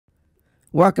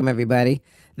Welcome, everybody.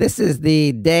 This is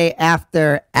the day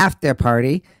after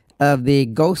party of the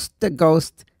Ghost to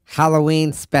Ghost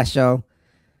Halloween special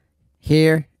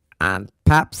here on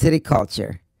Pop City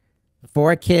Culture.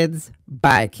 For kids,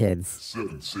 by kids.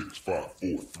 7, 6, 5, 4,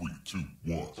 3, 2, 1.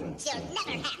 You'll never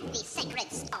have the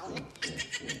sacred stone.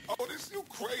 Oh, this you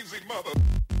crazy mother.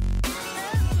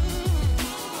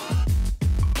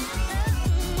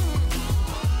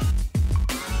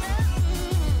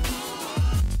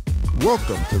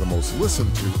 Welcome to the most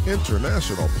listened to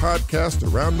international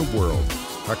podcast around the world.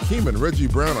 Hakeem and Reggie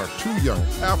Brown are two young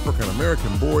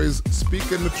African-American boys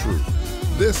speaking the truth.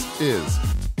 This is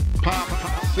Pop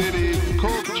City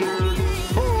Culture.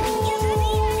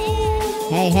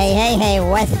 Hey,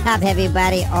 what's up,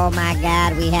 everybody? Oh, my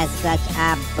God, we had such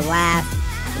a blast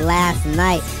last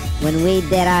night when we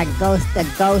did our Ghost to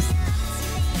Ghost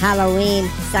Halloween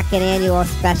second annual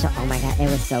special. Oh, my God, it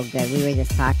was so good. We were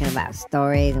just talking about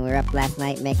stories, and we were up last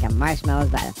night making marshmallows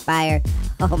by the fire.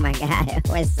 Oh, my God, it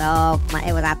was so fun.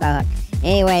 It was off the hook.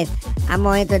 Anyways, I'm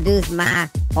going to introduce my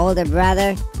older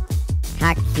brother,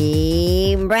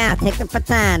 Hakeem Brown. Take the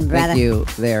baton, brother. Thank you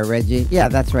there, Reggie. Yeah,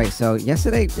 that's right. So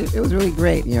yesterday, it was really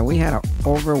great. You know, we had an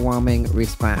overwhelming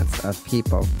response of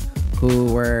people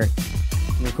who were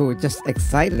just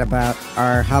excited about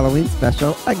our Halloween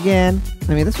special again.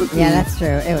 I mean, this was that's true.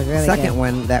 It was really second good.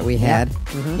 one that we had,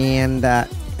 Mm-hmm. and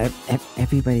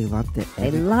everybody loved it.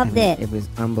 They loved it. It was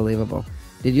unbelievable.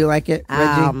 Did you like it,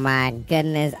 Reggie? Oh, my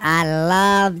goodness. I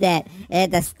loved it.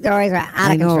 The stories were out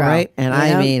I of know, control. right? And You I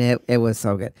know? mean, it was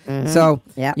so good. Mhm. So,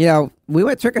 Yep. you know, we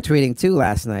went trick-or-treating too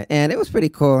last night, and it was pretty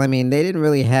cool. I mean, they didn't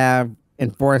really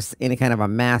enforce any kind of a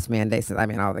mask mandate. So, I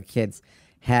mean, all the kids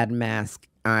had masks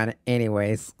on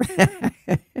anyways.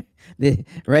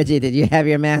 Reggie, did you have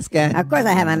your mask on? Of course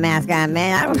I have my mask on,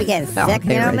 man. I don't be getting sick,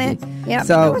 Okay, you know, Reggie. man? You know,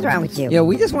 So, what's wrong with you? You know,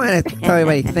 we just want to tell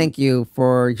everybody thank you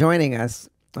for joining us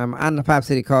on the Pop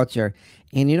City Culture.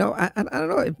 And, you know, I don't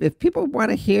know if people want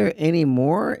to hear any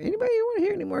more. Anybody want to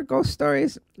hear any more ghost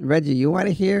stories? Reggie, you want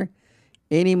to hear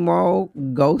any more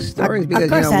ghost stories? Of Because, you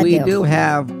course know, I we do. do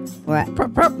have, What?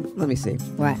 let me see.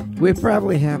 What? We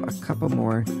probably have a couple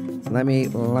more. Let me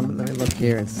look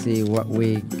here and see what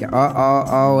we got.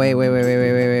 Oh, wait.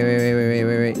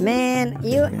 Man,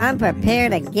 you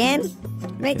unprepared again?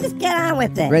 Man, just get on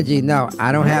with it. Reggie, no,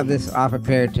 I don't have this all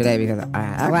prepared today because I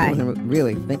actually Why? wasn't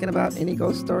really thinking about any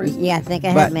ghost stories. You gotta think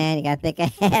ahead, But- man. You gotta think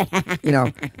ahead. You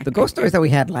know, the ghost stories that we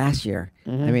had last year, I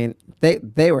mean,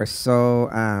 they were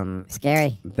so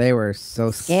Scary. they were so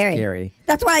scary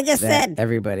That's what I just that said.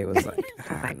 everybody was like,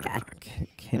 Oh, my God.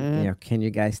 Can you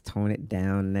guys tone it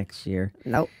down next year?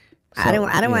 Nope. So, I don't you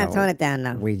want know, to tone it down,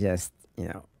 no. We just,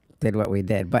 did what we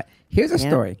did. But here's a Yeah.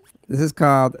 story. This is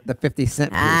called the 50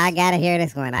 Cent Piece. I gotta hear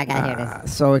this one. I gotta hear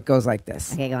this. So it goes like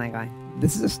this. Okay, go on.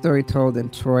 This is a story told in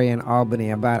Troy and Albany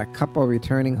about a couple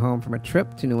returning home from a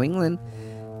trip to New England.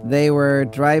 They were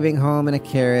driving home in a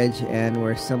carriage and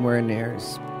were somewhere near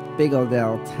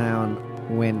Spigeldale town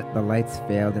when the lights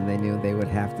failed and they knew they would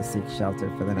have to seek shelter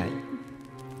for the night.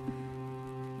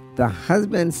 The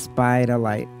husband spied a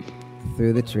light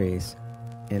through the trees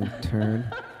and turned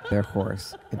their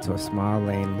horse into a small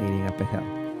lane leading up a hill.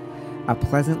 A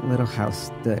pleasant little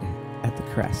house stood at the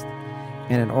crest,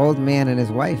 and an old man and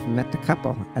his wife met the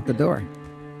couple at the door.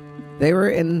 They were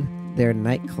in their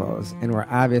night clothes and were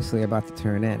obviously about to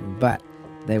turn in, but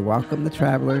they welcomed the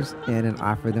travelers in and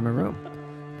offered them a room.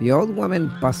 The old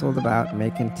woman bustled about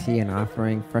making tea and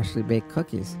offering freshly baked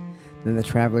cookies. Then the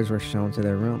travelers were shown to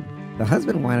their room. The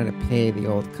husband wanted to pay the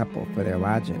old couple for their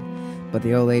lodging, but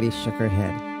the old lady shook her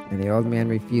head, and the old man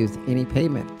refused any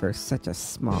payment for such a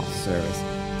small service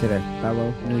to their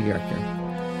fellow New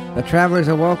Yorker. The travelers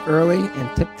awoke early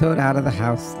and tiptoed out of the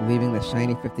house, leaving the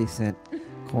shiny 50-cent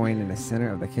coin in the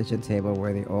center of the kitchen table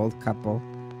where the old couple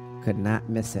could not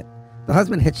miss it. The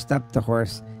husband hitched up the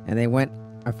horse, and they went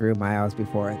a few miles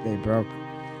before they broke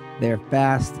their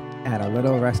fast at a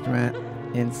little restaurant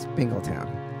in Spingletown.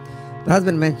 The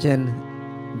husband mentioned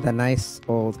the nice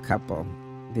old couple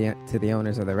to the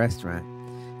owners of the restaurant,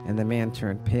 and the man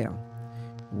turned pale.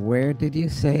 "Where did you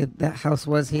say that house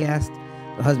was?" he asked.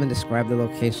 The husband described the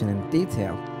location in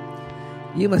detail.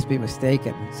 "You must be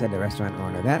mistaken," said the restaurant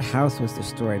owner. "That house was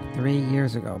destroyed 3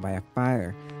 years ago by a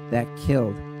fire that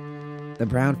killed the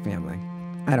Brown family."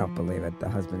 "I don't believe it," the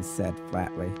husband said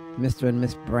flatly. "Mr. and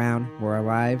Miss Brown were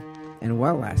alive and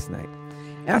well last night."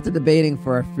 After debating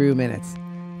for a few minutes,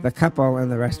 the couple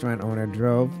and the restaurant owner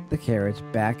drove the carriage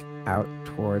back out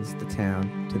towards the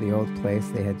town to the old place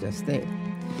they had just stayed.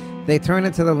 They turned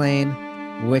into the lane,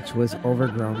 which was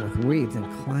overgrown with weeds, and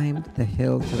climbed the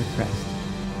hill to the crest,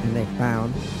 and they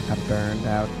found a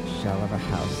burned-out shell of a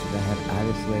house that had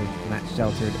obviously not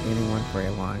sheltered anyone for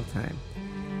a long time.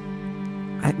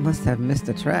 "I must have missed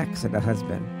a track," said the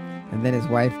husband. And then his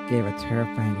wife gave a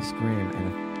terrifying scream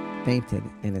and fainted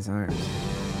in his arms.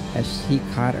 As he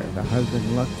caught her, the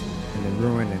husband looked in the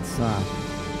ruin and saw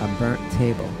a burnt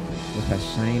table with a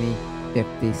shiny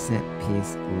 50-cent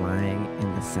piece lying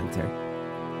in the center.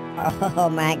 Oh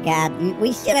my God!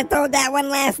 We should have told that one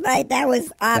last night. That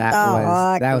was off the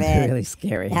hook. That was man. really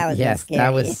scary. That was yes, scary.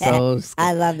 that was so scary.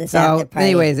 I love this. So, after party.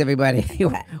 anyways, everybody,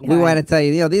 we want to tell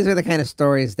you, these are the kind of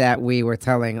stories that we were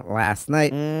telling last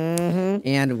night,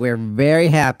 and we're very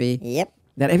happy. Yep.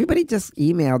 That everybody just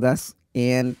emailed us,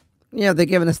 and they're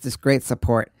giving us this great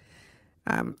support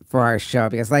for our show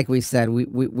because, like we said,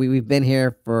 we've been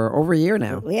here for over a year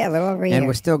now. Yeah, a little over a year, and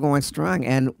we're still going strong,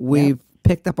 and we've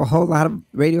picked up a whole lot of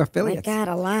radio affiliates. My God,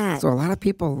 a lot. So a lot of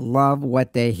people love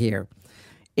what they hear.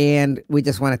 And we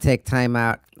just want to take time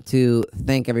out to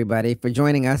thank everybody for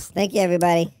joining us. Thank you,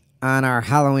 everybody. On our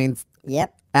Halloween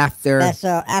after party.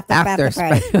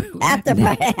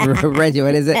 Reggie,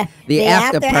 what is it? The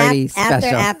after party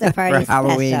special after party for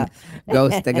Halloween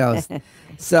Ghost to Ghost.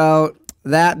 So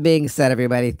that being said,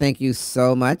 everybody, thank you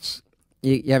so much.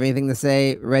 You have anything to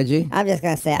say, Reggie? I'm just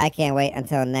going to say I can't wait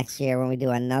until next year when we do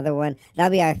another one.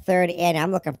 That'll be our third annual.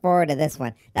 I'm looking forward to this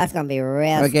one. That's going to be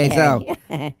real Okay, scary.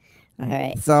 so all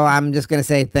right. So I'm just going to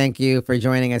say thank you for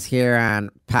joining us here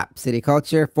on Pop City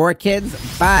Culture for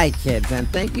kids, by kids. And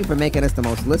thank you for making us the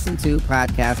most listened to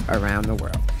podcast around the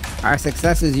world. Our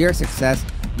success is your success.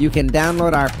 You can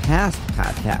download our past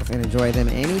podcasts and enjoy them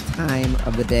any time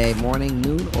of the day, morning,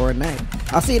 noon, or night.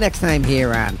 I'll see you next time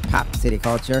here on Pop City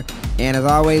Culture. And as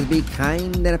always, be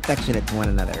kind and affectionate to one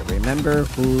another. Remember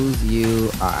whose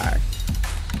you are.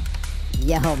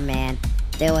 Yo, man,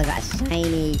 there was a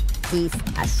shiny piece of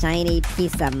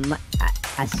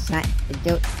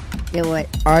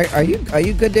Are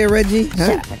you good there, Reggie? Huh?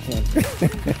 Shut up, Hakeem.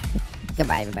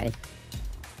 Goodbye, everybody.